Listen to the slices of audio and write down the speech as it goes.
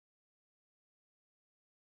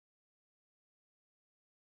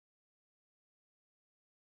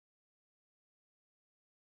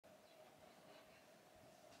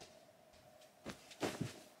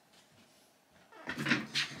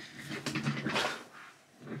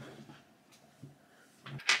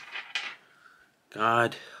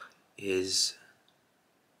God is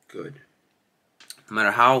good. No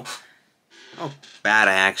matter how bad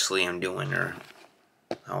I actually am doing or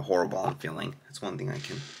how horrible I'm feeling, that's one thing I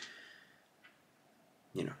can,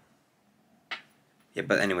 Yeah,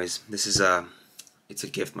 but anyways, this is it's a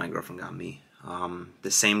gift my girlfriend got me.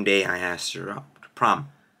 The same day I asked her out to prom.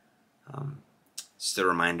 Just a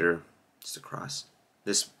reminder, just a cross.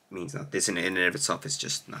 This means nothing. This in and of itself is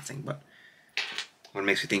just nothing, but what it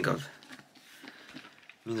makes me think of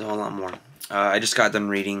means a whole lot more. I just got done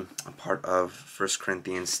reading a part of 1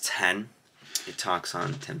 Corinthians 10. It talks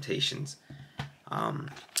on temptations. I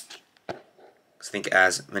think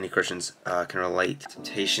as many Christians can relate,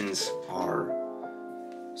 temptations are...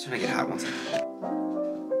 It's trying to get hot one second.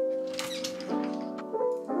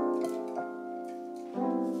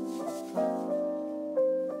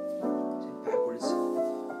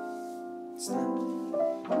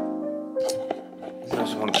 This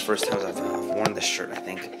is one of the first times I've worn this shirt, I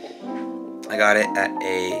think. I got it at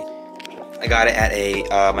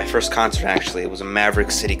a my first concert, actually. It was a Maverick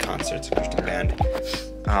City concert. It's a Christian band.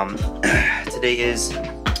 Today is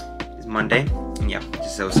Monday. And yeah,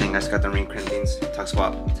 just as I was saying, I just got the reading Corinthians. It talks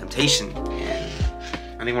about temptation. And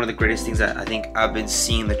I think one of the greatest things that I think I've been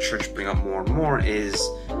seeing the church bring up more and more is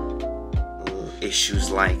issues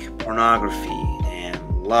like pornography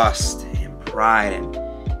and lust and pride and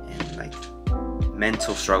like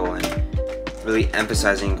mental struggle, and really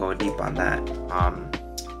emphasizing and going deep on that.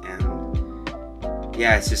 And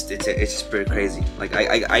yeah, it's just pretty crazy. Like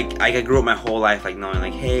I grew up my whole life like knowing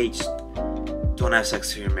like, hey, just don't have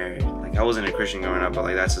sex till you're married. Like I wasn't a Christian growing up, but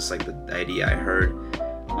like that's just like the idea I heard.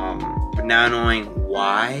 But now knowing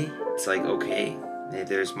why, it's like, okay,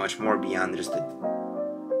 there's much more beyond just the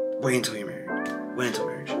wait until you're married, wait until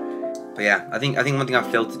marriage. But yeah, I think one thing I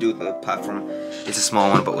failed to do with the platform, it's a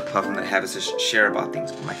small one, but with the platform that I have is just share about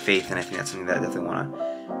things with my faith, and I think that's something that I definitely want to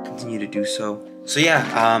continue to do so. So yeah,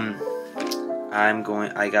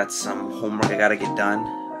 I got some homework I gotta get done.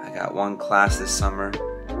 I got one class this summer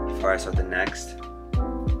before I start the next.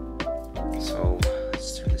 So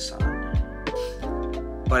let's turn this on.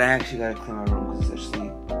 But I actually gotta clean my room because it's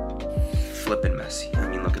actually flippin' messy. I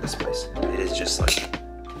mean, look at this place. It is just like,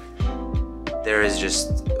 there is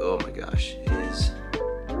just, oh my gosh,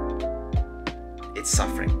 it's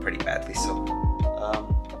suffering pretty badly. So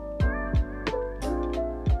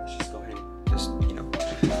let's just go ahead and just,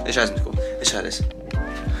 this shot is cool. This shot is,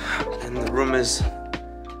 and the room is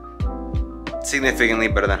significantly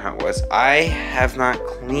better than how it was. I have not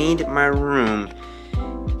cleaned my room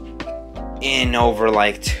in over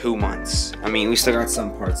like 2 months. I mean, we still got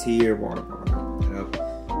some parts here, water guns.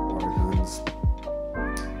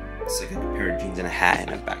 It's like a pair of jeans and a hat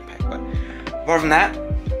and a backpack. But apart from that,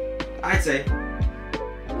 I'd say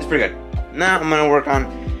it's pretty good. Now I'm gonna work on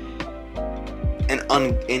an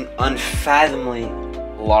unfathomably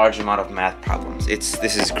large amount of math problems.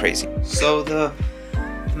 This is crazy. So the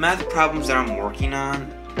math problems that I'm working on,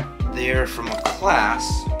 they're from a class.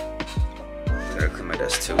 I gotta clean my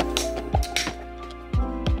desk too.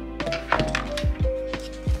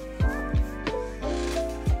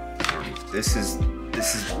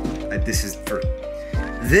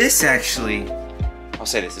 This actually, I'll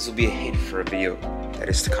say this will be a hint for a video that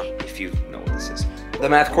is to come, if you know what this is. The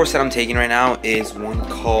math course that I'm taking right now is one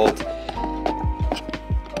called,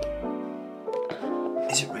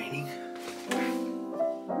 is it raining?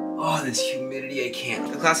 Oh, this humidity, I can't.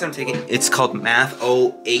 The class that I'm taking, it's called Math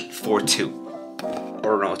 0842.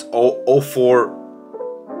 Or no, it's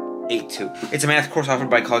 0482. It's a math course offered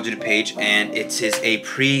by College of DuPage, and it is a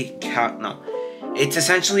it's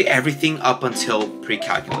essentially everything up until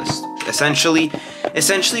pre-calculus. Essentially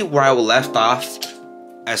where I left off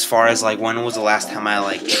as far as like when was the last time I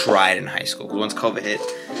like tried in high school. Once COVID hit.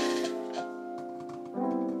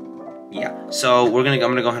 Yeah. So I'm gonna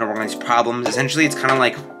go ahead and work on these problems. Essentially, it's kind of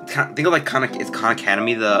like think of like Khan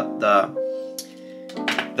Academy. The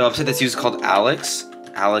website that's used is called Alex.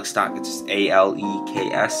 Alex. It's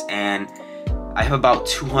ALEKS, and I have about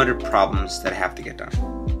 200 problems that I have to get done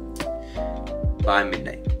by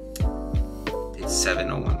midnight. It's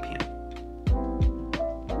 7:01 p.m.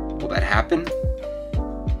 Will that happen?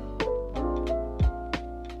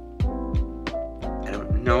 I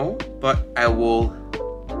don't know, but I will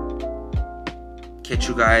catch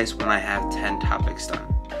you guys when I have 10 topics done.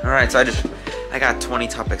 Alright, so I got 20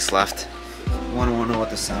 topics left. I want to know what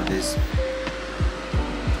the sound is.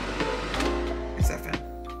 It's that fan.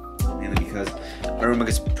 Mainly because my room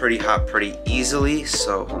gets pretty hot pretty easily,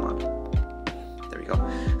 so hold on. There we go.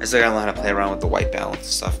 I still gotta learn how to play around with the white balance and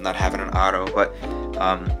stuff, not having an auto, but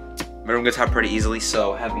my room gets hot pretty easily,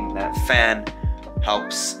 so having that fan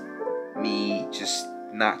helps me just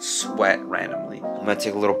not sweat randomly. I'm gonna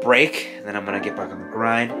take a little break, and then I'm gonna get back on the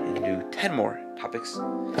grind and do 10 more topics.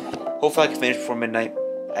 Hopefully I can finish before midnight.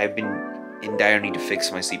 I've been in dire need to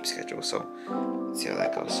fix my sleep schedule, so let's see how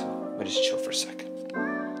that goes. I'm gonna just chill for a second.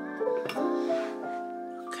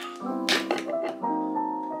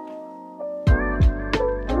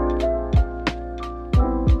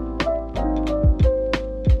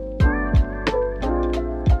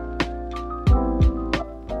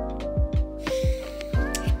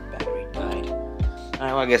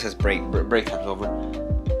 Alright, well, I guess that's break time's over.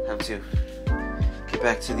 Time to get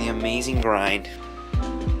back to the amazing grind.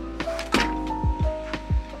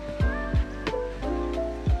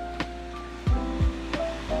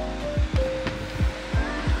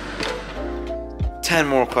 Ten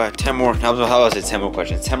more, how was it? 10 more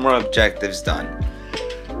questions. 10 more objectives done.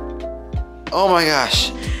 Oh my gosh.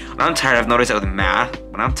 When I'm tired, I've noticed that with math,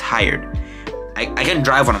 when I'm tired, I can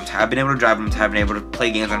drive when I'm tired. I've been able to drive when I'm tired. I've been able to play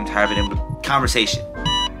games when I'm tired. I've been able to conversation.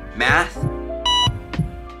 Math,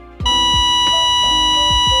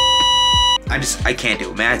 I can't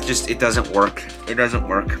do it. Math it doesn't work. It doesn't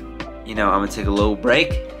work. You know, I'm gonna take a little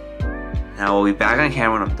break, and I will be back on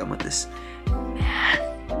camera when I'm done with this.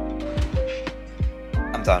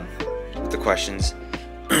 I'm done with the questions.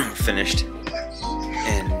 Finished.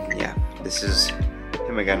 And yeah, this is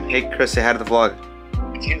him again. Hey Chris, say hi to the vlog.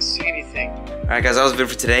 I can't see anything. Alright guys, that was the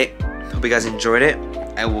video for today. Hope you guys enjoyed it.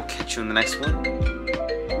 I will catch you in the next one.